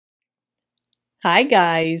Hi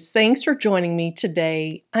guys, thanks for joining me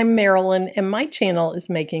today. I'm Marilyn and my channel is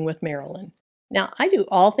Making with Marilyn. Now I do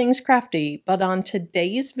all things crafty, but on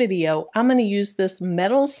today's video I'm going to use this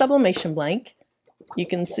metal sublimation blank. You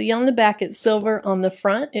can see on the back it's silver, on the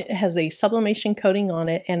front it has a sublimation coating on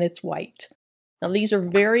it and it's white. Now these are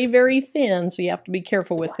very thin, so you have to be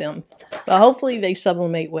careful with them, but hopefully they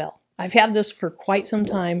sublimate well. I've had this for quite some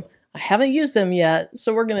time. I haven't used them yet,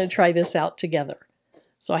 so we're going to try this out together.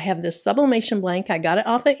 So I have this sublimation blank. I got it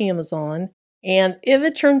off of Amazon. And if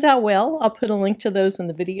it turns out well, I'll put a link to those in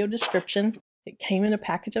the video description. It came in a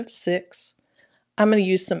package of 6. I'm going to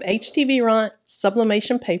use some HTV Ront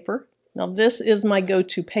sublimation paper. Now this is my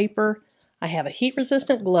go-to paper. I have a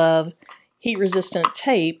heat-resistant glove, heat-resistant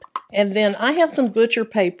tape, and then I have some butcher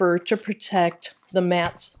paper to protect the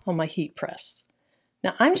mats on my heat press.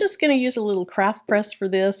 Now I'm just going to use a little craft press for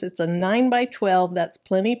this. It's a 9x12, that's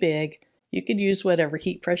plenty big. You could use whatever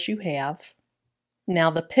heat press you have. Now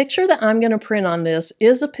the picture that I'm going to print on this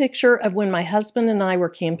is a picture of when my husband and I were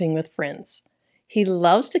camping with friends. He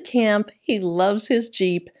loves to camp, he loves his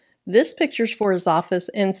Jeep. This picture's for his office,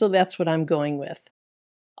 and so that's what I'm going with.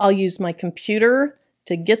 I'll use my computer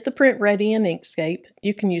to get the print ready in Inkscape.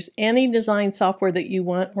 You can use any design software that you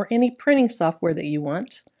want or any printing software that you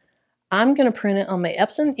want. I'm going to print it on my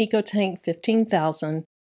Epson EcoTank 15000.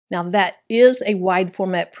 Now that is a wide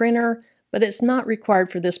format printer, but it's not required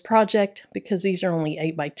for this project because these are only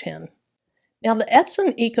 8x10. Now the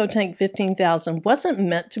Epson EcoTank 15000 wasn't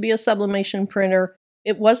meant to be a sublimation printer.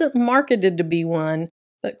 It wasn't marketed to be one,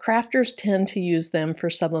 but crafters tend to use them for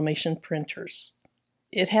sublimation printers.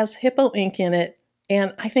 It has Hippo ink in it,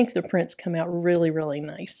 and I think the prints come out really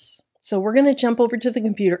nice. So we're going to jump over to the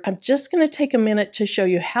computer. I'm just going to take a minute to show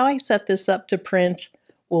you how I set this up to print.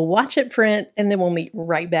 We'll watch it print, and then we'll meet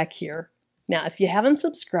right back here. Now, if you haven't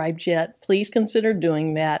subscribed yet, please consider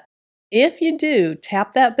doing that. If you do,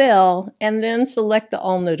 tap that bell and then select the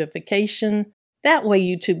all notification. That way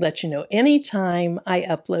YouTube lets you know anytime I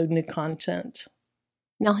upload new content.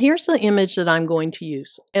 Now here's the image that I'm going to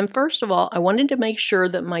use. And first of all, I wanted to make sure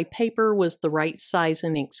that my paper was the right size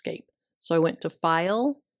in Inkscape. So I went to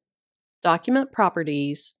File, Document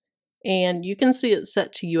Properties, and you can see it's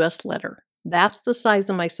set to US letter. That's the size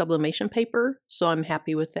of my sublimation paper, so I'm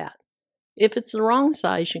happy with that. If it's the wrong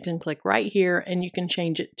size, you can click right here and you can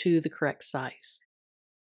change it to the correct size.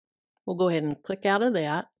 We'll go ahead and click out of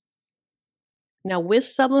that. Now with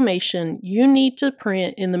sublimation, you need to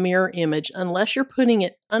print in the mirror image unless you're putting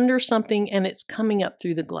it under something and it's coming up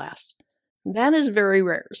through the glass. That is very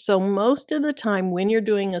rare, so most of the time when you're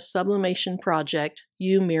doing a sublimation project,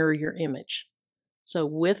 you mirror your image. So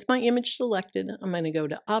with my image selected, I'm going to go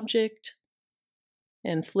to Object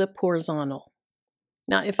and flip horizontal.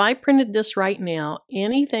 Now, if I printed this right now,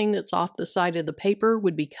 anything that's off the side of the paper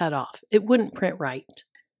would be cut off. It wouldn't print right.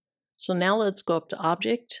 So now let's go up to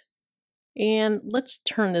Object, and let's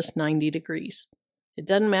turn this 90 degrees. It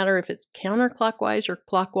doesn't matter if it's counterclockwise or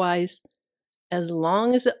clockwise, as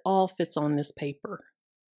long as it all fits on this paper.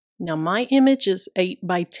 Now, my image is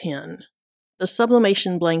 8x10. The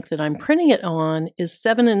sublimation blank that I'm printing it on is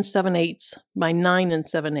 7 7/8 by 9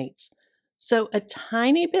 7/8. So a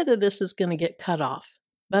tiny bit of this is going to get cut off,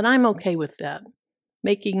 but I'm okay with that.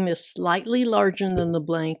 Making this slightly larger than the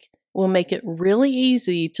blank will make it really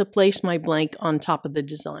easy to place my blank on top of the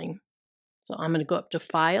design. So I'm going to go up to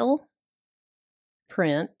File,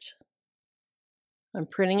 Print. I'm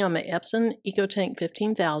printing on my Epson EcoTank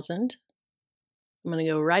 15000. I'm going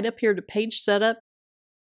to go right up here to Page Setup,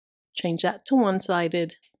 change that to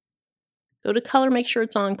one-sided, go to Color, make sure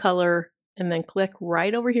it's on color, and then click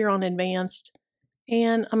right over here on Advanced,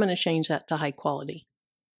 and I'm going to change that to High Quality.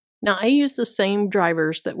 Now I use the same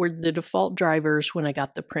drivers that were the default drivers when I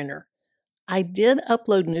got the printer. I did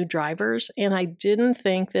upload new drivers and I didn't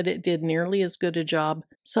think that it did nearly as good a job,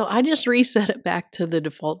 so I just reset it back to the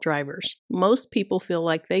default drivers. Most people feel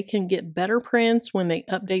like they can get better prints when they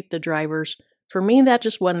update the drivers. For me, that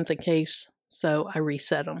just wasn't the case, so I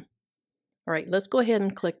reset them. All right, let's go ahead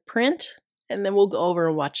and click Print, and then we'll go over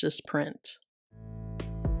and watch this print.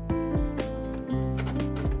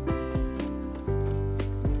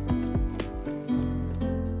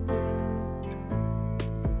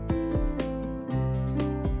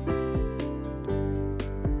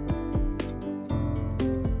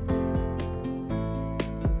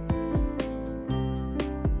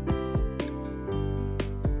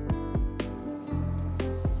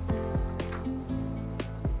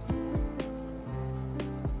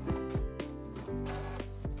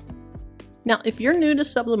 Now, if you're new to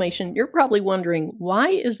sublimation, you're probably wondering, why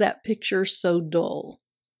is that picture so dull?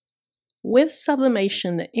 With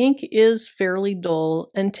sublimation, the ink is fairly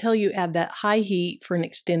dull until you add that high heat for an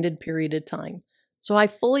extended period of time. So I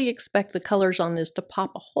fully expect the colors on this to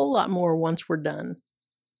pop a whole lot more once we're done.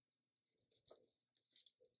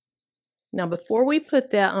 Now before we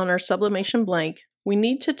put that on our sublimation blank, we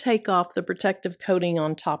need to take off the protective coating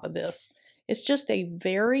on top of this. It's just a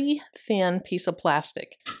very thin piece of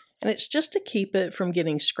plastic, and it's just to keep it from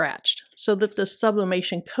getting scratched so that the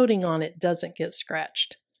sublimation coating on it doesn't get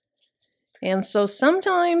scratched. And so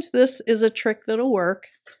sometimes this is a trick that'll work.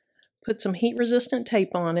 Put some heat-resistant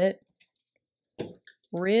tape on it.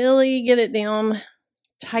 Really get it down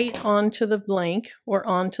tight onto the blank or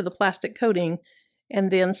onto the plastic coating, and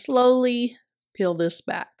then slowly peel this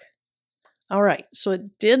back. All right, so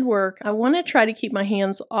it did work. I want to try to keep my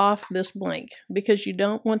hands off this blank because you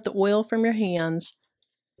don't want the oil from your hands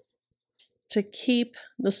to keep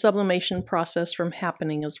the sublimation process from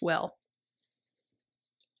happening as well.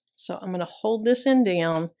 So I'm going to hold this end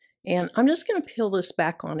down, and I'm just going to peel this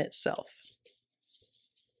back on itself.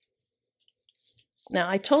 Now,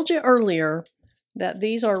 I told you earlier that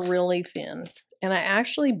these are really thin, and I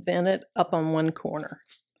actually bent it up on one corner,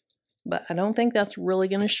 but I don't think that's really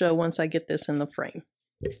going to show once I get this in the frame.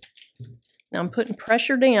 Now I'm putting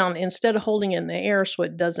pressure down instead of holding it in the air so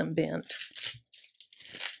it doesn't bend.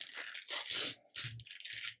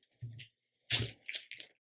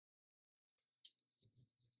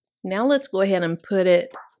 Now let's go ahead and put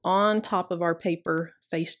it on top of our paper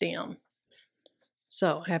face down.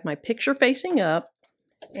 So I have my picture facing up,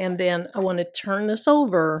 and then I want to turn this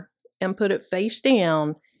over and put it face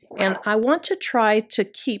down, and I want to try to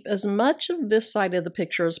keep as much of this side of the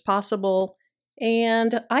picture as possible,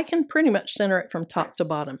 and I can pretty much center it from top to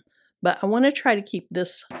bottom, but I want to try to keep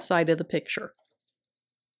this side of the picture.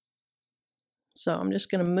 So I'm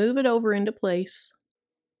just going to move it over into place.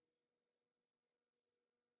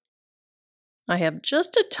 I have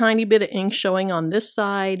just a tiny bit of ink showing on this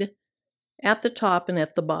side, at the top, and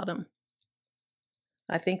at the bottom.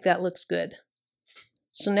 I think that looks good.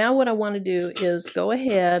 So now what I want to do is go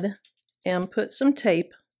ahead and put some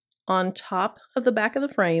tape on top of the back of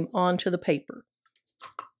the frame onto the paper.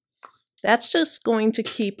 That's just going to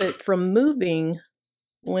keep it from moving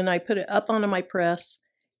when I put it up onto my press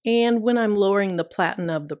and when I'm lowering the platen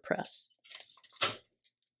of the press.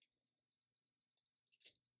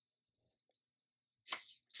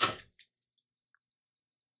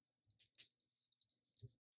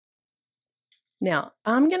 Now,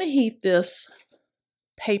 I'm going to heat this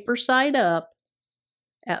paper side up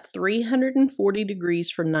at 340 degrees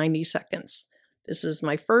for 90 seconds. This is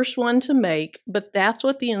my first one to make, but that's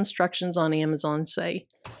what the instructions on Amazon say.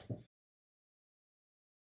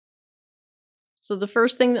 So the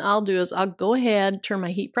first thing that I'll do is I'll go ahead, turn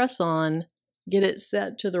my heat press on, get it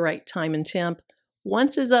set to the right time and temp.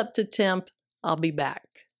 Once it's up to temp, I'll be back.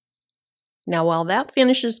 Now, while that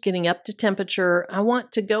finishes getting up to temperature, I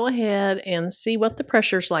want to go ahead and see what the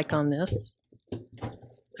pressure's like on this.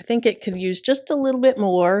 I think it could use just a little bit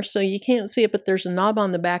more, so you can't see it, but there's a knob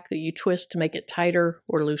on the back that you twist to make it tighter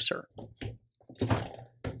or looser.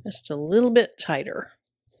 Just a little bit tighter.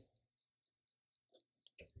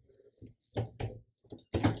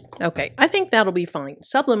 Okay, I think that'll be fine.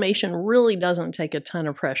 Sublimation really doesn't take a ton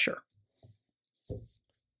of pressure.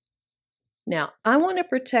 Now, I want to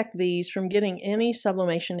protect these from getting any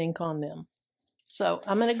sublimation ink on them. So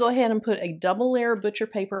I'm going to go ahead and put a double layer of butcher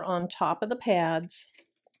paper on top of the pads.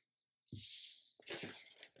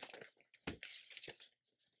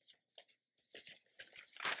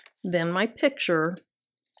 Then my picture.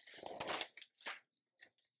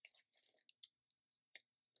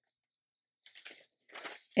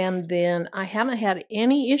 And then I haven't had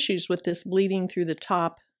any issues with this bleeding through the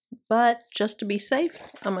top, but just to be safe,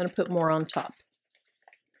 I'm going to put more on top.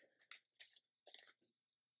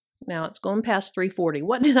 Now it's going past 340.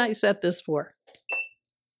 What did I set this for?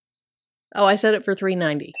 Oh, I set it for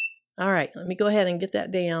 390. All right, let me go ahead and get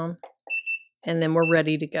that down, and then we're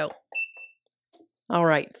ready to go. All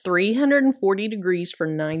right, 340 degrees for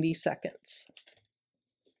 90 seconds.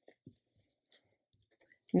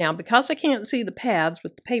 Now, because I can't see the pads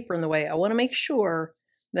with the paper in the way, I want to make sure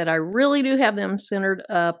that I really do have them centered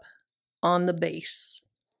up on the base.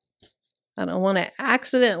 I don't want to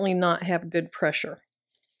accidentally not have good pressure.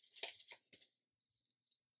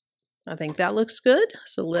 I think that looks good,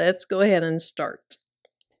 so let's go ahead and start.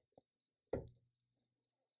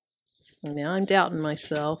 Now I'm doubting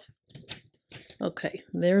myself. Okay,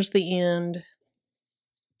 there's the end.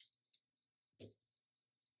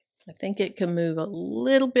 I think it can move a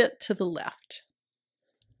little bit to the left.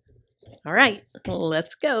 All right,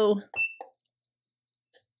 let's go.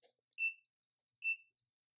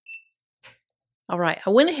 All right, I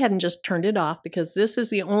went ahead and just turned it off because this is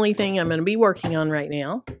the only thing I'm going to be working on right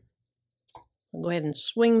now. I'll go ahead and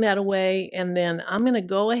swing that away, and then I'm going to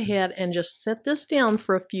go ahead and just set this down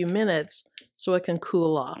for a few minutes so it can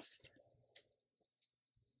cool off.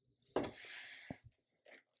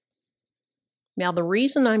 Now, the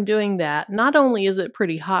reason I'm doing that, not only is it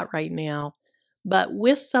pretty hot right now, but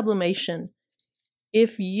with sublimation,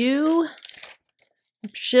 if you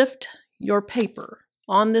shift your paper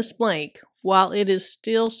on this blank while it is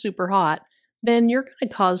still super hot, then you're going to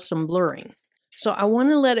cause some blurring. So I want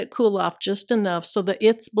to let it cool off just enough so that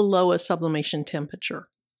it's below a sublimation temperature.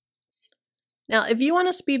 Now, if you want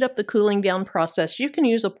to speed up the cooling down process, you can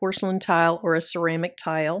use a porcelain tile or a ceramic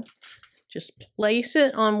tile. Just place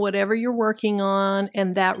it on whatever you're working on,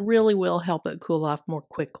 and that really will help it cool off more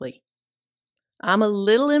quickly. I'm a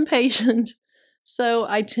little impatient, so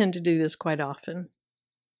I tend to do this quite often.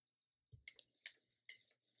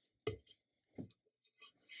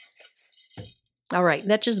 All right,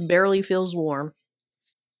 that just barely feels warm.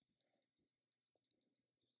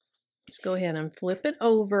 Let's go ahead and flip it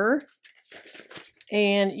over.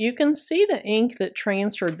 And you can see the ink that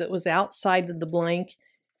transferred that was outside of the blank.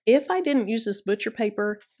 If I didn't use this butcher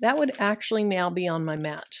paper, that would actually now be on my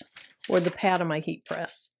mat or the pad of my heat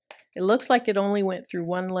press. It looks like it only went through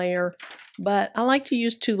one layer, but I like to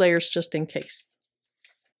use 2 layers just in case.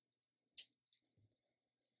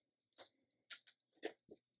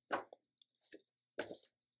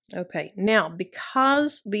 Okay, now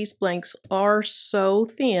because these blanks are so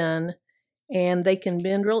thin and they can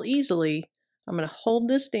bend real easily, I'm going to hold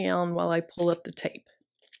this down while I pull up the tape.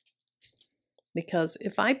 Because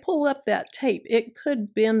if I pull up that tape, it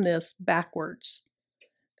could bend this backwards.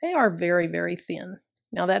 They are very, very thin.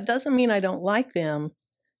 Now that doesn't mean I don't like them.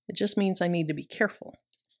 It just means I need to be careful.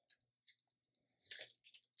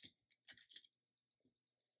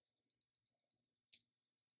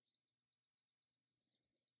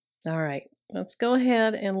 All right, let's go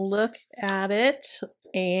ahead and look at it,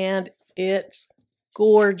 and it's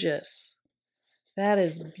gorgeous. That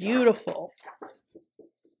is beautiful.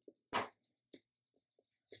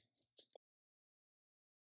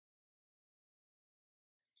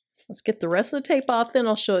 Let's get the rest of the tape off, then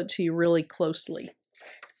I'll show it to you really closely.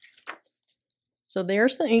 So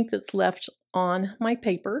there's the ink that's left on my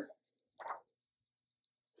paper.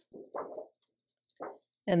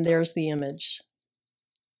 And there's the image.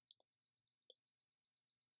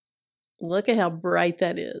 Look at how bright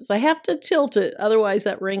that is. I have to tilt it, otherwise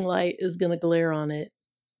that ring light is going to glare on it.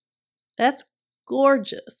 That's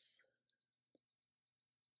gorgeous.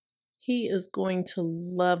 He is going to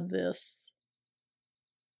love this.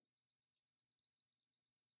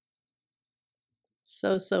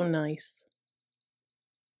 So, so nice.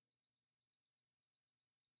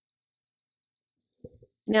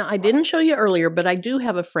 Now, I didn't show you earlier, but I do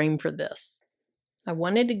have a frame for this. I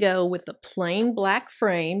wanted to go with a plain black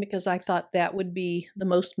frame because I thought that would be the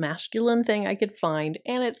most masculine thing I could find,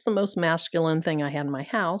 and it's the most masculine thing I had in my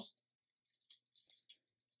house.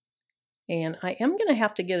 And I am going to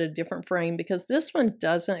have to get a different frame because this one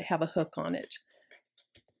doesn't have a hook on it.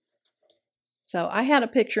 So I had a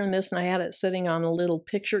picture in this and I had it sitting on a little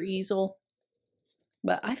picture easel.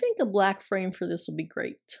 But I think a black frame for this will be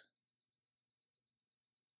great.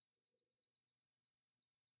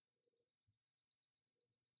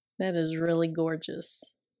 That is really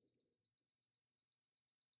gorgeous.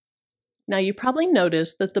 Now you probably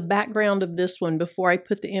noticed that the background of this one before I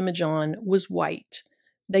put the image on was white.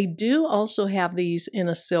 They do also have these in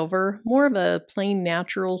a silver, more of a plain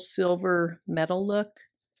natural silver metal look.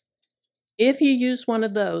 If you use one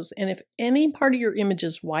of those, and if any part of your image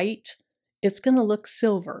is white, it's going to look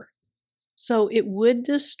silver. So it would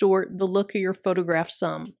distort the look of your photograph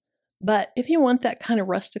some. But if you want that kind of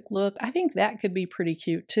rustic look, I think that could be pretty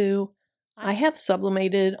cute too. I have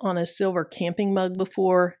sublimated on a silver camping mug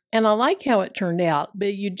before, and I like how it turned out,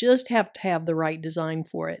 but you just have to have the right design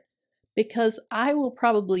for it. Because I will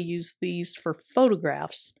probably use these for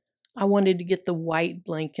photographs, I wanted to get the white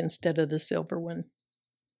blank instead of the silver one.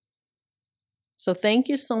 So thank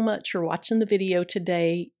you so much for watching the video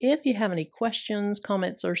today. If you have any questions,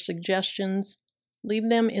 comments, or suggestions, leave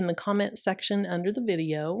them in the comment section under the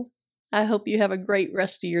video. I hope you have a great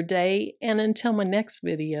rest of your day, and until my next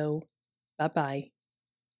video, bye-bye.